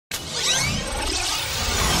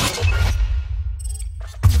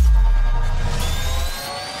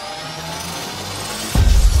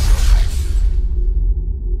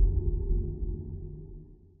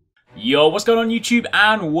Yo, what's going on YouTube,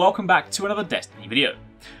 and welcome back to another Destiny video.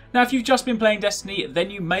 Now, if you've just been playing Destiny,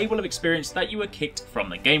 then you may well have experienced that you were kicked from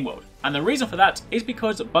the game world. And the reason for that is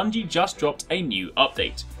because Bungie just dropped a new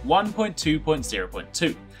update,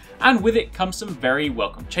 1.2.0.2. And with it comes some very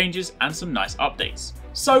welcome changes and some nice updates.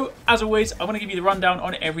 So, as always, I want to give you the rundown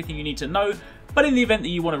on everything you need to know, but in the event that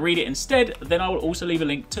you want to read it instead, then I will also leave a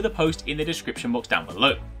link to the post in the description box down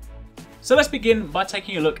below. So let's begin by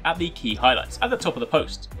taking a look at the key highlights at the top of the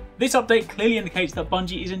post. This update clearly indicates that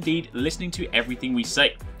Bungie is indeed listening to everything we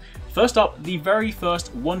say. First up, the very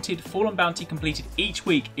first wanted Fallen bounty completed each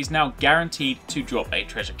week is now guaranteed to drop a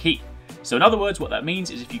treasure key. So in other words, what that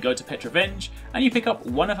means is if you go to Petrovenge and you pick up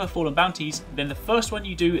one of her Fallen bounties, then the first one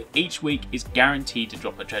you do each week is guaranteed to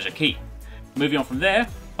drop a treasure key. Moving on from there,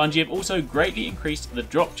 Bungie have also greatly increased the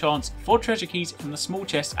drop chance for treasure keys from the small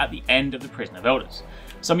chests at the end of the Prison of Elders.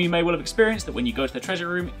 Some of you may well have experienced that when you go to the treasure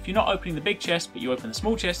room, if you're not opening the big chest but you open the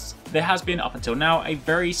small chests, there has been up until now a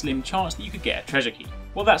very slim chance that you could get a treasure key.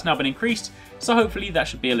 Well, that's now been increased, so hopefully that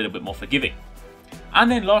should be a little bit more forgiving. And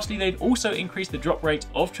then lastly, they've also increased the drop rate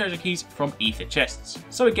of treasure keys from ether chests.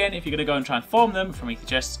 So again, if you're going to go and try and farm them from ether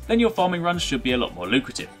chests, then your farming runs should be a lot more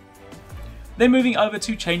lucrative. Then moving over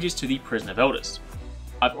to changes to the Prison of Elders.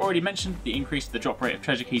 I've already mentioned the increase to the drop rate of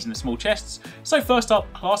treasure keys in the small chests, so first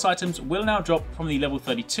up, class items will now drop from the level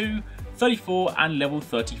 32, 34 and level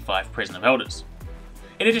 35 Prison of Elders.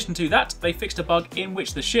 In addition to that, they fixed a bug in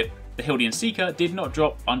which the ship, the Hildian Seeker, did not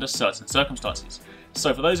drop under certain circumstances.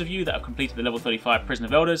 So for those of you that have completed the level 35 Prison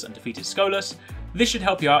of Elders and defeated Skolas, this should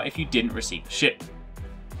help you out if you didn't receive the ship.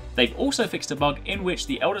 They've also fixed a bug in which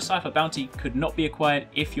the Elder Cipher bounty could not be acquired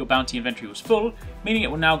if your bounty inventory was full, meaning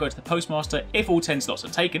it will now go to the Postmaster if all 10 slots are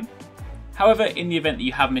taken. However, in the event that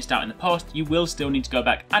you have missed out in the past, you will still need to go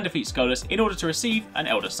back and defeat Skolas in order to receive an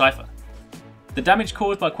Elder Cipher. The damage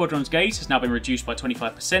caused by Quadron's Gaze has now been reduced by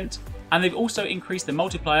 25%, and they've also increased the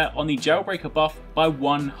multiplier on the Jailbreaker buff by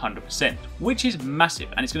 100%, which is massive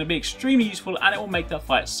and it's going to be extremely useful and it will make that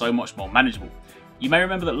fight so much more manageable. You may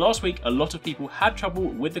remember that last week a lot of people had trouble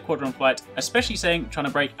with the Quadron fight, especially saying trying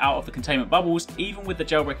to break out of the containment bubbles even with the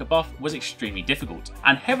Jailbreaker buff was extremely difficult,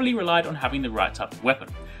 and heavily relied on having the right type of weapon.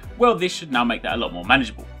 Well, this should now make that a lot more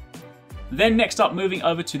manageable. Then next up, moving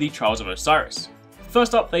over to the Trials of Osiris.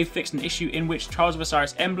 First up, they've fixed an issue in which Trials of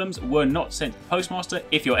Osiris emblems were not sent to the Postmaster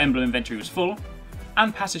if your emblem inventory was full,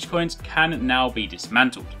 and passage coins can now be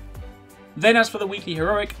dismantled. Then as for the weekly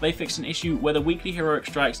heroic, they fixed an issue where the weekly heroic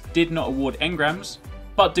strikes did not award engrams,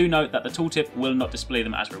 but do note that the tooltip will not display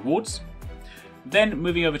them as rewards. Then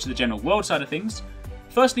moving over to the general world side of things,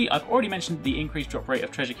 firstly I've already mentioned the increased drop rate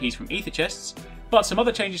of treasure keys from ether chests, but some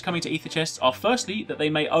other changes coming to ether chests are firstly that they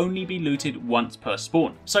may only be looted once per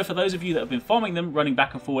spawn. So for those of you that have been farming them running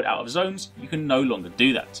back and forward out of zones, you can no longer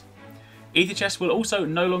do that. Ether chests will also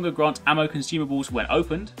no longer grant ammo consumables when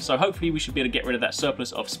opened, so hopefully we should be able to get rid of that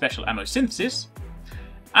surplus of special ammo synthesis.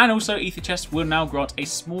 And also ether chests will now grant a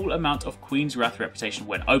small amount of Queen's Wrath reputation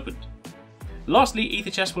when opened. Lastly, ether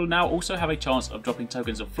chests will now also have a chance of dropping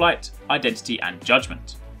tokens of flight, identity and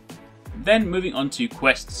judgment. Then moving on to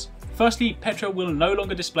quests. Firstly, Petra will no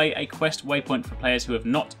longer display a quest waypoint for players who have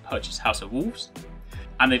not purchased House of Wolves.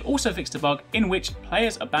 And they've also fixed a bug in which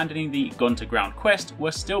players abandoning the Gone to Ground quest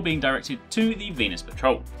were still being directed to the Venus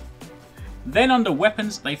Patrol. Then under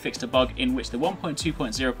weapons, they fixed a bug in which the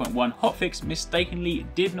 1.2.0.1 hotfix mistakenly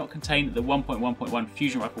did not contain the 1.1.1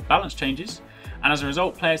 fusion rifle balance changes, and as a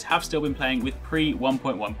result players have still been playing with pre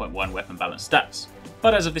 1.1.1 weapon balance stats.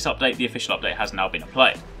 But as of this update, the official update has now been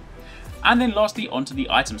applied. And then lastly onto the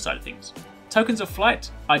item side of things. Tokens of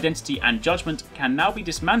Flight, Identity and Judgment can now be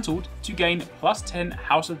dismantled to gain plus 10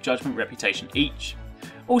 House of Judgment reputation each.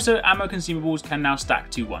 Also, ammo consumables can now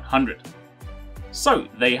stack to 100. So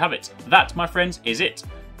there you have it. That, my friends, is it.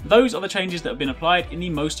 Those are the changes that have been applied in the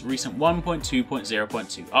most recent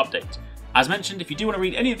 1.2.0.2 update. As mentioned, if you do want to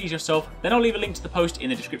read any of these yourself, then I'll leave a link to the post in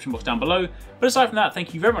the description box down below. But aside from that,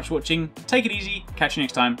 thank you very much for watching, take it easy, catch you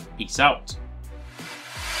next time, peace out.